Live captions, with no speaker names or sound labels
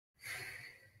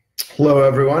Hello,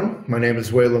 everyone. My name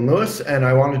is Waylon Lewis, and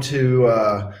I wanted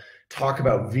to talk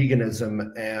about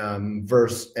veganism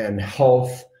and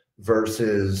health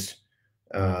versus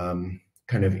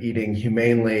kind of eating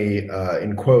humanely,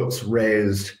 in quotes,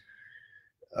 raised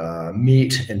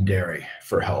meat and dairy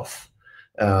for health.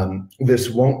 This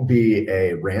won't be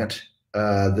a rant.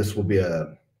 This will be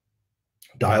a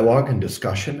dialogue and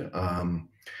discussion.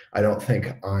 I don't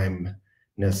think I'm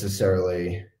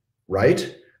necessarily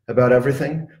right about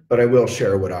everything, but I will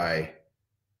share what I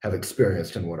have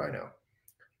experienced and what I know.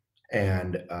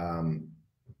 And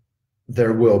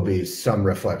there will be some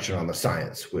reflection on the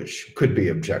science, which could be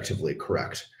objectively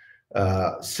correct.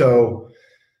 So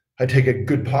I take a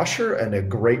good posture and a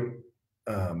great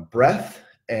breath,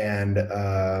 and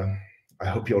I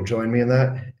hope you'll join me in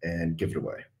that and give it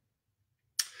away.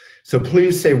 So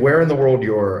please say where in the world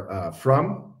you're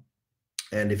from,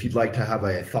 and if you'd like to have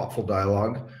a thoughtful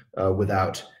dialogue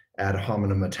without ad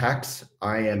hominem attacks,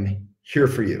 I am here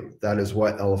for you. That is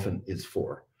what Elephant is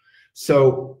for.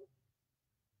 So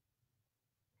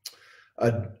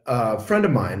a friend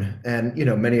of mine, and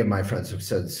many of my friends have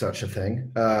said such a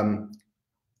thing,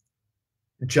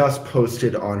 just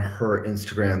posted on her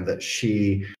Instagram that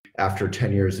she, after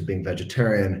 10 years of being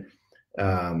vegetarian,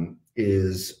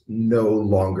 is no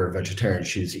longer vegetarian.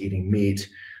 She's eating meat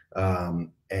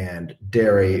and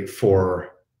dairy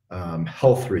for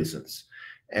health reasons.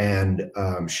 And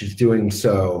she's doing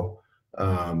so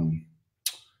only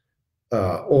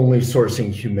sourcing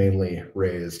humanely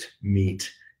raised meat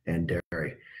and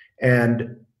dairy.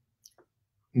 And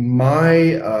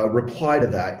my reply to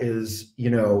that is,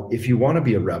 if you want to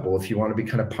be a rebel, if you want to be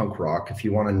kind of punk rock, if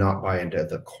you want to not buy into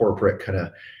the corporate kind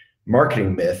of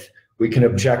marketing myth, we can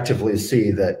objectively see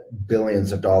that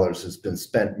billions of dollars has been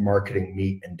spent marketing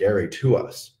meat and dairy to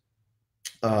us.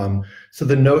 So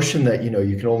the notion that, you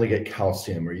can only get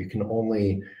calcium or you can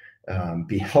only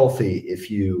be healthy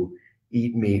if you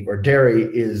eat meat or dairy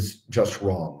is just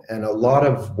wrong. And a lot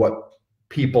of what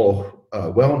people,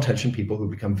 well-intentioned people who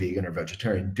become vegan or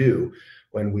vegetarian do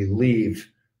when we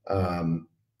leave, a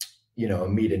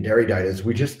meat and dairy diet is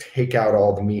we just take out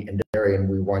all the meat and dairy and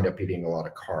we wind up eating a lot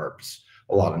of carbs,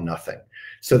 a lot of nothing.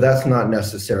 So that's not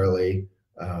necessarily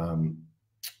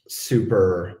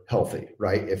super healthy,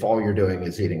 right? If all you're doing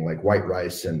is eating like white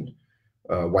rice and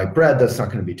white bread, that's not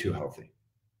going to be too healthy.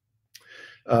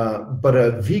 But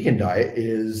a vegan diet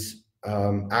is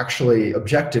actually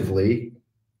objectively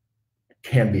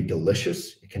can be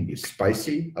delicious. It can be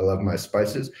spicy. I love my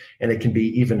spices, and it can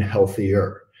be even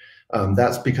healthier.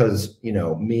 That's because,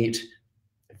 meat,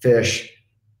 fish,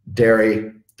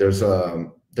 dairy, there's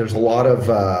a lot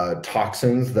of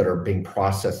toxins that are being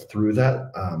processed through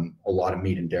that. A lot of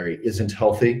meat and dairy isn't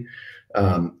healthy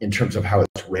in terms of how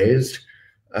it's raised.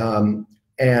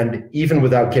 And even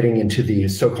without getting into the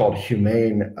so-called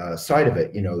humane side of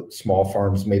it, small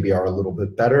farms maybe are a little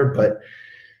bit better, but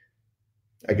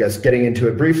I guess getting into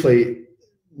it briefly,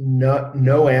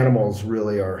 no animals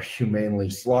really are humanely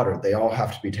slaughtered. They all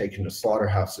have to be taken to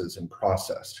slaughterhouses and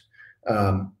processed.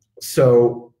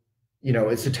 So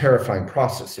it's a terrifying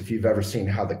process. If you've ever seen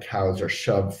how the cows are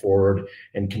shoved forward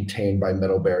and contained by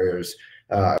metal barriers,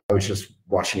 I was just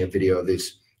watching a video of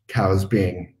these cows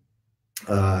being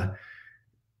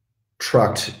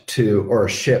trucked to, or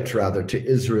shipped rather, to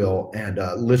Israel and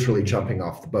literally jumping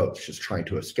off the boats, just trying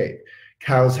to escape.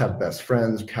 Cows have best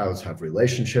friends, cows have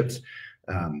relationships,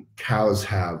 cows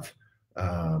have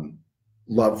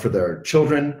love for their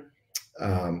children.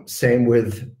 Same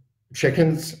with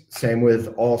chickens, same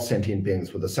with all sentient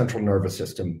beings with a central nervous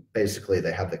system. Basically,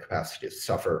 they have the capacity to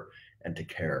suffer and to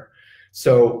care.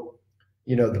 So,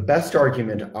 the best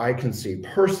argument I can see,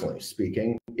 personally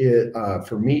speaking,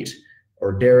 for meat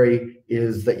or dairy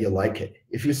is that you like it.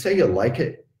 If you say you like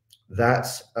it,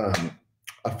 that's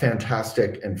a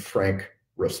fantastic and frank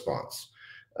response.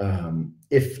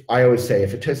 If I always say,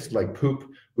 if it tasted like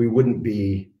poop, we wouldn't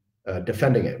be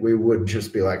defending it. We would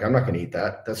just be like, I'm not going to eat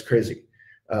that. That's crazy.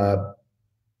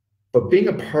 But being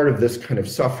a part of this kind of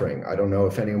suffering, I don't know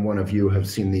if any one of you have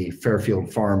seen the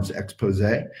Fairfield Farms expose.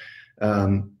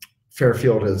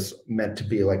 Fairfield is meant to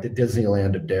be like the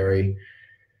Disneyland of dairy,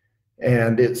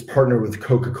 and it's partnered with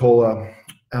Coca-Cola.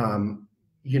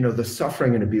 The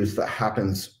suffering and abuse that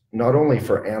happens not only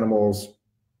for animals,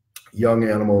 young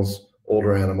animals,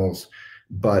 older animals,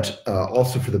 but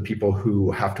also for the people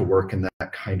who have to work in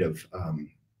that kind of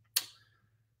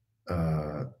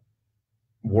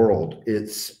world.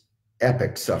 It's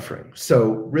epic suffering.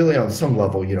 So really on some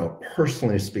level,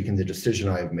 personally speaking, the decision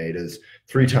I have made is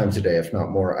 3 times a day, if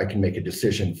not more, I can make a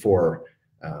decision for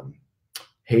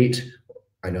hate.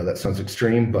 I know that sounds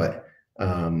extreme, but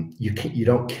You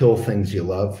don't kill things you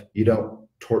love. You don't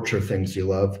torture things you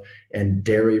love. And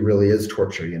dairy really is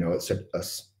torture. You know, it's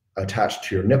attached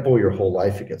to your nipple your whole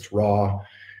life. It gets raw.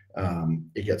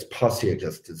 It gets pussy. It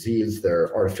gets disease.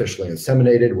 They're artificially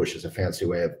inseminated, which is a fancy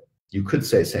way of, you could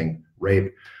say, saying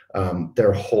rape,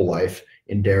 their whole life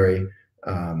in dairy.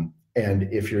 And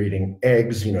if you're eating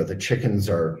eggs, you know,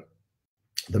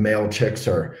 the male chicks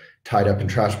are tied up in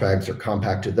trash bags or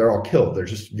compacted. They're all killed. They're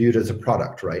just viewed as a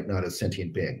product, right? Not as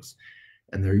sentient beings.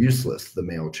 And they're useless, the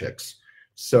male chicks.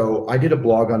 So I did a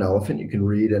blog on elephant. You can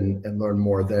read and learn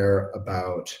more there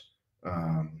about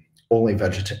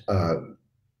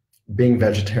being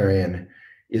vegetarian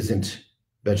isn't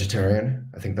vegetarian.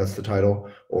 I think that's the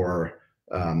title. Or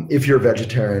if you're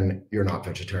vegetarian, you're not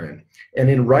vegetarian. And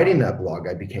in writing that blog,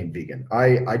 I became vegan.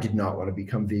 I did not want to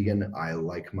become vegan. I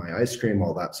like my ice cream,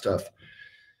 all that stuff.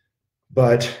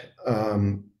 But,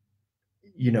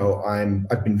 you know,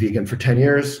 I've been vegan for 10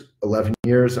 years, 11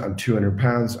 years. I'm 200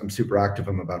 pounds. I'm super active.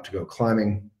 I'm about to go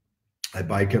climbing. I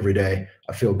bike every day.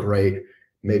 I feel great.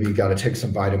 Maybe you got to take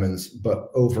some vitamins, but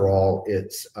overall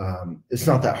it's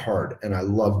not that hard. And I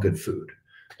love good food,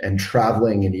 and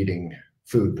traveling and eating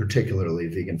food, particularly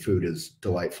vegan food, is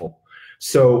delightful.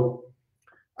 So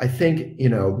I think, you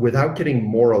know, without getting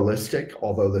moralistic,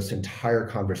 although this entire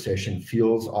conversation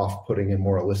feels off-putting and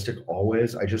moralistic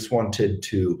always, I just wanted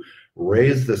to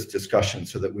raise this discussion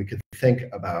so that we could think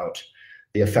about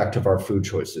the effect of our food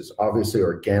choices. Obviously,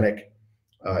 organic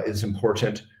is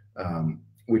important.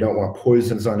 We don't want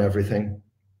poisons on everything.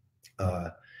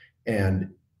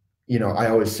 And, you know, I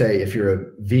always say, if you're a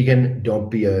vegan, don't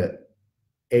be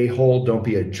a-hole, don't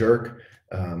be a jerk.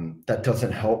 That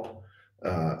doesn't help.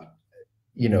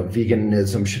 You know,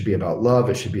 veganism should be about love.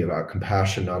 It should be about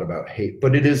compassion, not about hate.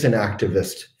 But it is an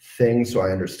activist thing, so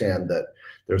I understand that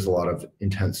there's a lot of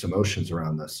intense emotions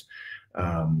around this.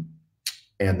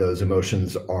 And those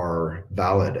emotions are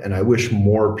valid. And I wish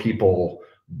more people,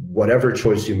 whatever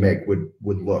choice you make, would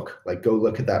look. Like, go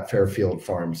look at that Fairfield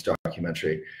Farms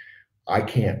documentary. I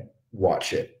can't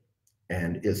watch it,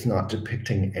 and it's not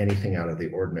depicting anything out of the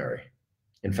ordinary.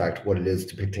 In fact, what it is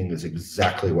depicting is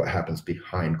exactly what happens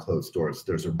behind closed doors.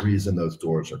 There's a reason those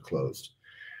doors are closed.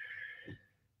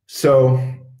 So,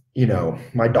 you know,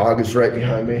 my dog is right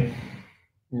behind me,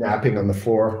 napping on the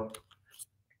floor.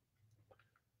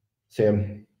 See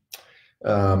him?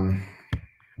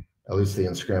 At least the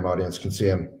Instagram audience can see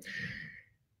him.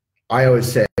 I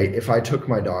always say, if I took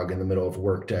my dog in the middle of a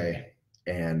work day,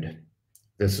 and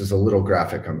this is a little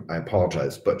graphic, I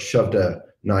apologize, but shoved a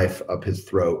knife up his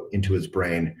throat into his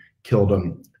brain, killed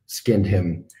him, skinned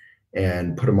him,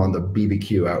 and put him on the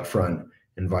BBQ out front,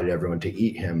 invited everyone to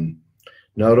eat him,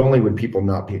 not only would people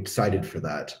not be excited for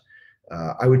that,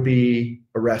 I would be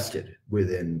arrested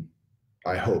within,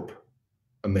 I hope,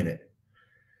 a minute.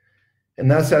 And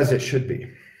that's as it should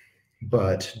be.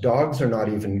 But dogs are not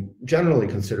even generally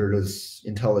considered as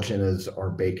intelligent as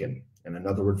our bacon. And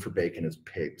another word for bacon is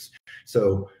pigs.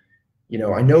 So, you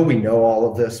know, I know we know all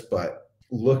of this, but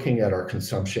looking at our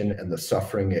consumption and the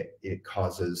suffering it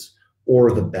causes,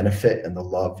 or the benefit and the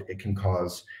love it can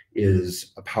cause,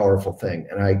 is a powerful thing.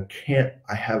 And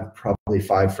I have probably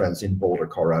 5 friends in Boulder,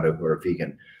 Colorado, who are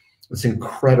vegan. It's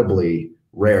incredibly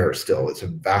rare still. It's a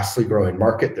vastly growing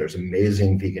market. There's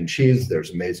amazing vegan cheese.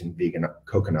 There's amazing vegan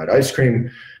coconut ice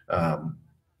cream.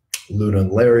 Luna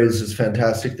and Larry's is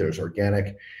fantastic. There's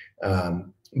organic.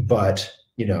 But,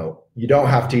 you know, you don't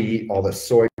have to eat all this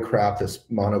soy crap, this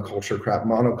monoculture crap.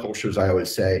 Monocultures, I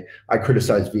always say, I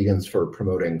criticize vegans for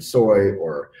promoting soy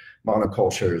or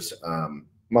monocultures.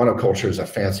 Monoculture is a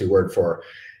fancy word for,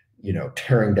 you know,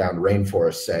 tearing down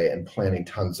rainforests, say, and planting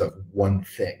tons of one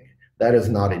thing. That is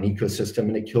not an ecosystem,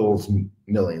 and it kills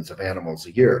millions of animals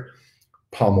a year.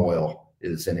 Palm oil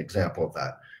is an example of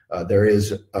that. There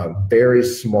is a very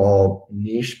small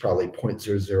niche, probably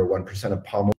 0.001% of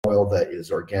palm oil, that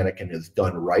is organic and is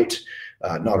done right.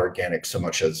 Not organic so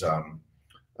much as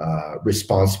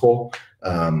responsible,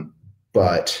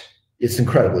 but it's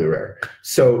incredibly rare.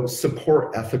 So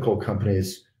support ethical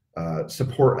companies,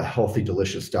 support a healthy,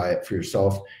 delicious diet for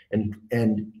yourself,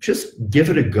 and just give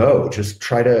it a go. Just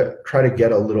try to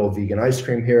get a little vegan ice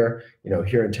cream here. You know,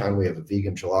 here in town we have a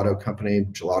vegan gelato company,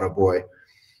 Gelato Boy.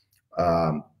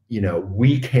 You know,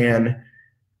 we can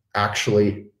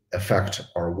actually affect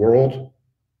our world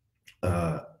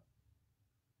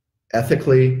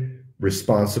ethically,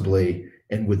 responsibly,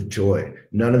 and with joy.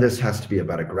 None of this has to be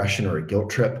about aggression or a guilt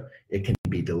trip. It can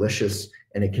be delicious,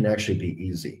 and it can actually be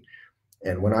easy.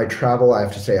 And when I travel, I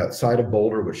have to say, outside of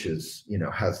Boulder, which is, you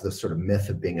know, has this sort of myth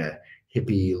of being a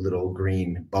hippie little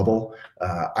green bubble,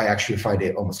 I actually find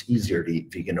it almost easier to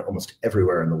eat vegan almost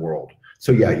everywhere in the world.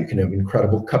 So yeah, you can have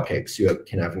incredible cupcakes,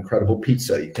 can have incredible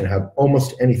pizza, you can have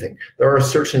almost anything. There are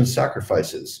certain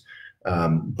sacrifices,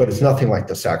 but it's nothing like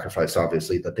the sacrifice,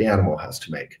 obviously, that the animal has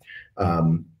to make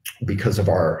because of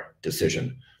our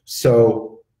decision.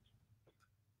 So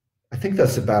I think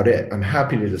that's about it. I'm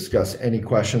happy to discuss any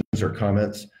questions or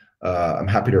comments. I'm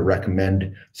happy to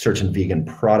recommend certain vegan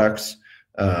products.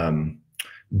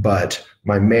 But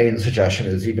my main suggestion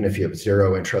is, even if you have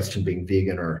zero interest in being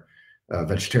vegan or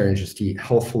vegetarian, just eat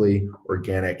healthfully,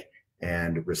 organic,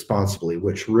 and responsibly,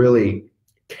 which really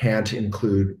can't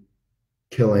include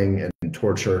killing and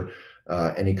torture,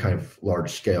 any kind of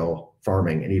large scale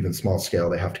farming, and even small scale,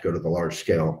 they have to go to the large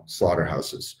scale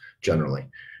slaughterhouses generally.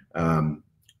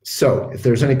 So if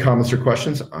there's any comments or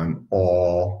questions, I'm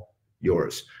all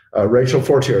yours. Rachel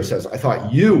Fortier says, I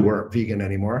thought you weren't vegan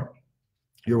anymore.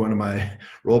 You're one of my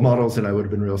role models, and I would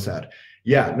have been real sad.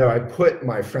 Yeah, no, I put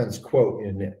my friend's quote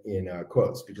in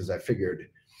quotes because I figured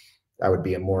that would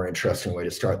be a more interesting way to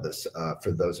start this.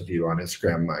 For those of you on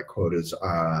Instagram, my quote is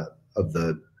of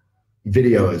the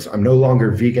video is, I'm no longer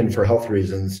vegan for health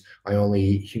reasons. I only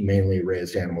eat humanely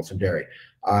raised animals and dairy.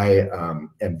 I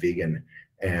am vegan,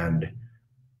 and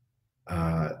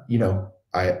you know,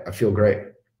 I feel great,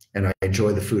 and I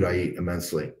enjoy the food I eat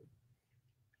immensely.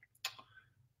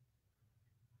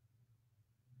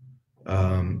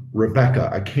 Rebecca,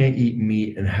 I can't eat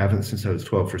meat and haven't since I was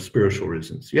 12 for spiritual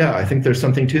reasons. Yeah, I think there's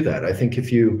something to that. I think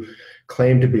if you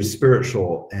claim to be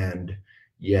spiritual and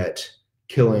yet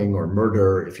killing or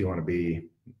murder, if you want to be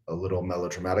a little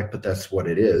melodramatic, but that's what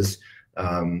it is,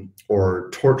 or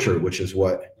torture, which is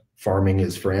what farming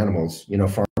is for animals. You know,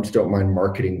 farms don't mind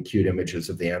marketing cute images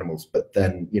of the animals, but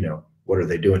then, you know, what are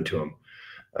they doing to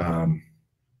them?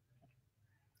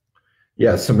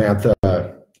 Yeah, Samantha,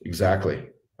 exactly.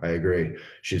 I agree.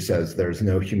 She says there's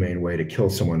no humane way to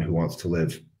kill someone who wants to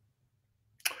live.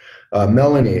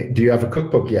 Melanie, do you have a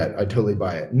cookbook yet? I totally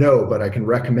buy it. No, but I can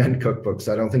recommend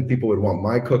cookbooks. I don't think people would want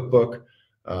my cookbook.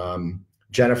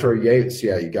 Jennifer Yates,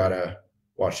 yeah, you gotta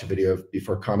watch the video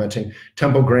before commenting.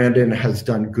 Temple Grandin has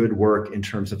done good work in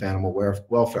terms of animal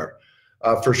welfare.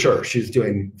 For sure, she's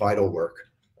doing vital work.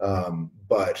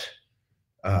 But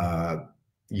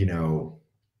you know,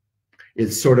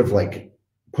 it's sort of like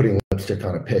putting lipstick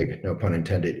on a pig, no pun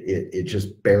intended. It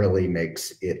just barely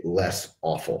makes it less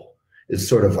awful. It's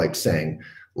sort of like saying,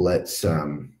 let's,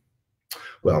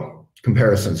 well,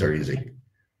 comparisons are easy.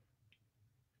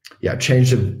 Yeah,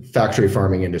 change the factory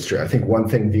farming industry. I think one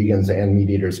thing vegans and meat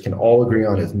eaters can all agree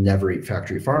on is never eat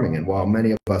factory farming. And while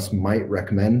many of us might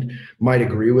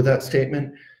agree with that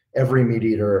statement, every meat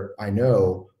eater I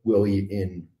know will eat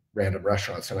in random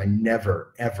restaurants. And I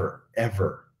never, ever,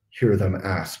 ever hear them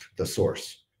ask the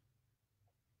source.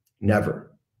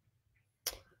 Never.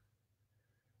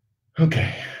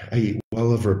 Okay, I eat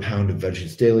well over a pound of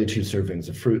veggies daily, 2 servings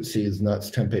of fruit, seeds,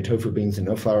 nuts, tempeh, tofu, beans, and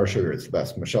no flour, sugar. It's the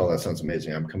best. Michelle, that sounds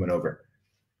amazing. I'm coming over.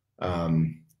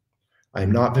 I'm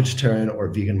not vegetarian or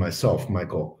vegan myself,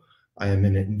 Michael. I am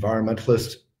an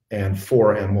environmentalist and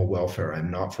for animal welfare.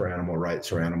 I'm not for animal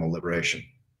rights or animal liberation.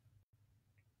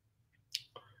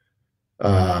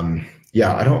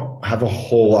 Yeah, I don't have a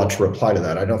whole lot to reply to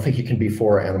that. I don't think you can be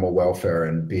for animal welfare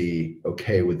and be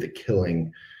okay with the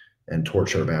killing and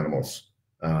torture of animals.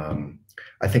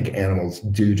 I think animals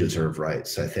do deserve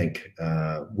rights. I think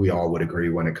we all would agree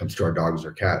when it comes to our dogs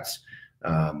or cats,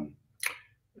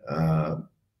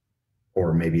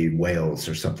 or maybe whales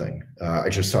or something. I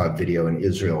just saw a video in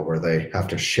Israel where they have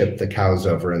to ship the cows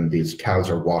over, and these cows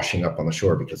are washing up on the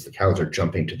shore because the cows are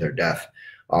jumping to their death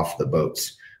off the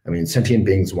boats. I mean, sentient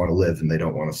beings want to live and they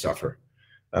don't want to suffer.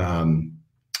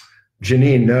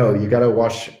 Janine, no, you got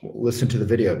to listen to the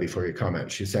video before you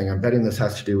comment. She's saying, I'm betting this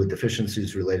has to do with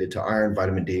deficiencies related to iron,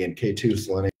 vitamin D, and K2,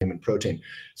 selenium, and protein.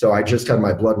 So I just had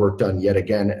my blood work done yet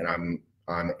again, and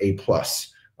I'm A+.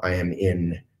 I am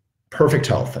in perfect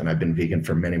health, and I've been vegan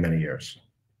for many, many years.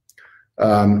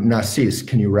 Nasis,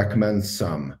 can you recommend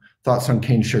some thoughts on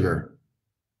cane sugar?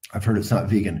 I've heard it's not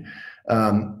vegan.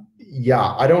 Yeah,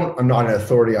 I'm not an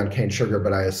authority on cane sugar,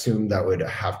 but I assume that would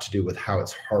have to do with how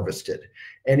it's harvested.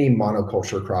 Any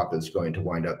monoculture crop is going to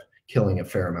wind up killing a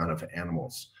fair amount of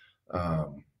animals.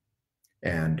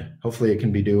 And hopefully it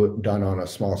can be done on a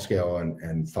small scale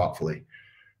and thoughtfully.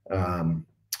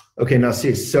 Okay, now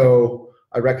see, so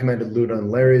I recommended Luna and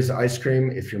Larry's ice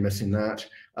cream if you're missing that.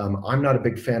 I'm not a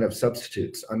big fan of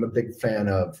substitutes. I'm a big fan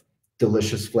of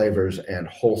delicious flavors and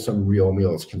wholesome real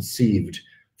meals conceived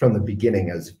from the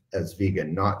beginning as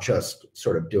vegan, not just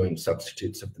sort of doing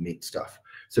substitutes of the meat stuff.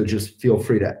 So just feel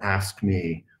free to ask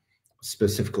me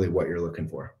specifically what you're looking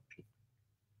for.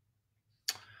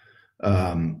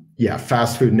 Yeah,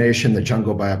 Fast Food Nation, The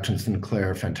Jungle by Upton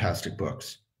Sinclair, fantastic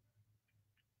books.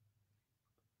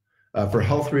 For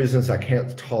health reasons, I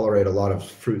can't tolerate a lot of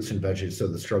fruits and veggies, so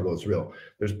the struggle is real.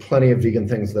 There's plenty of vegan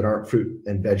things that aren't fruit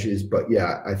and veggies, but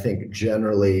yeah, I think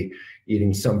generally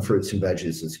eating some fruits and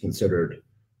veggies is considered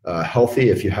healthy.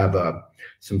 If you have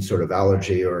some sort of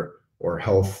allergy or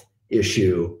health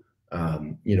issue,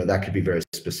 that could be very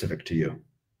specific to you.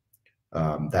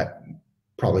 That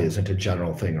probably isn't a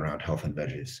general thing around health and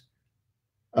veggies.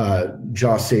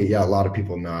 Jossie, yeah, a lot of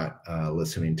people not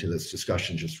listening to this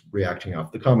discussion, just reacting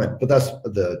off the comment, but that's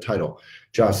the title.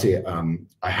 Jossie,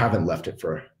 I haven't left it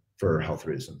for health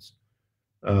reasons.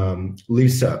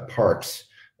 Lisa Parks,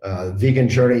 vegan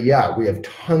journey. Yeah, we have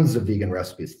tons of vegan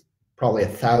recipes, probably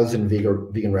 1,000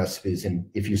 vegan recipes. And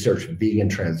if you search vegan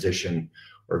transition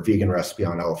or vegan recipe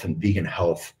on elephant, vegan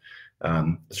health,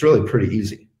 it's really pretty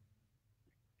easy.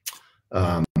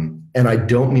 And I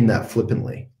don't mean that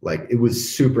flippantly. Like, it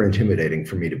was super intimidating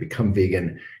for me to become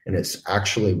vegan, and it's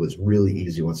actually was really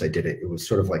easy once I did it. It was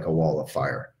sort of like a wall of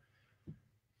fire.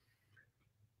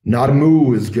 Not a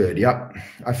moo is good. Yep,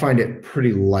 I find it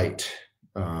pretty light,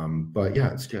 but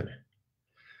yeah, it's good.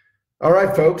 All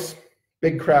right, folks,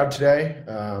 big crowd today.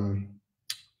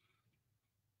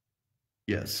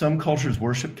 Yeah, some cultures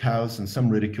worship cows and some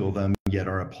ridicule them, yet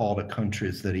are appalled at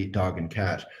countries that eat dog and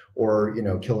cat, or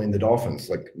killing the dolphins.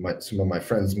 Like some of my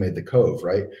friends made the Cove,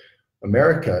 right?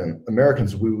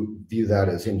 Americans, we view that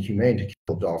as inhumane to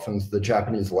kill dolphins. The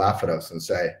Japanese laugh at us and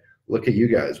say, "Look at you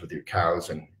guys with your cows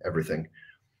and everything."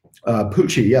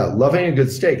 Poochie, yeah, loving a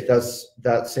good steak.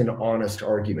 That's an honest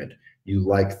argument. You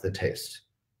like the taste.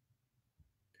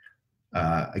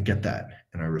 I get that,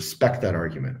 and I respect that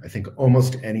argument. I think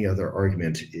almost any other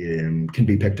argument can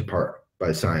be picked apart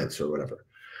by science or whatever.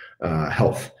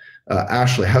 Health.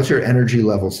 Ashley, how's your energy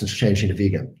level since changing to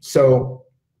vegan? So,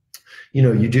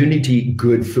 you do need to eat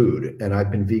good food, and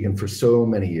I've been vegan for so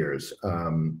many years.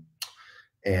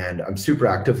 And I'm super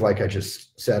active. Like I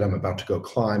just said, I'm about to go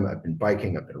climb. I've been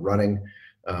biking, I've been running.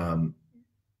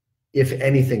 If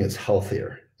anything, it's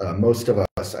healthier. Most of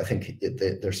us, I think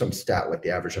there's some stat like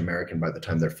the average American by the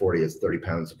time they're 40 has 30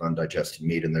 pounds of undigested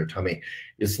meat in their tummy.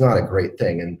 It's not a great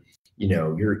thing. And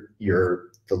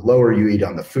the lower you eat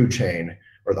on the food chain,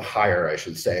 or the higher, I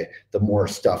should say, the more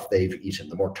stuff they've eaten,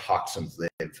 the more toxins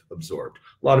they've absorbed.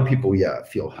 A lot of people, yeah,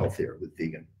 feel healthier with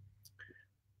vegan.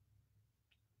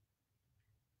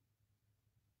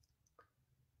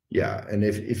 Yeah, and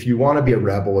if you want to be a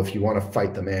rebel, if you want to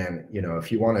fight the man,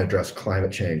 if you want to address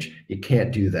climate change, you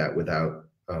can't do that without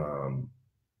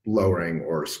lowering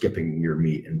or skipping your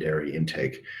meat and dairy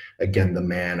intake. Again, the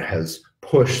man has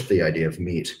pushed the idea of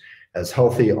meat as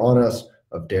healthy on us,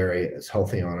 of dairy as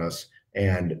healthy on us,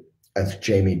 and as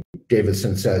Jamie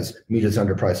Davidson says, meat is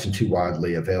underpriced and too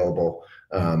widely available.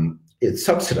 It's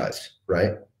subsidized,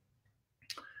 right?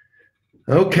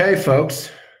 Okay,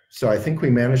 folks. So I think we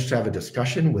managed to have a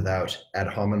discussion without ad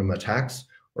hominem attacks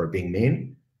or being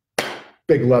mean.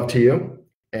 Big love to you,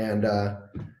 and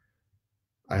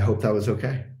I hope that was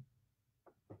okay.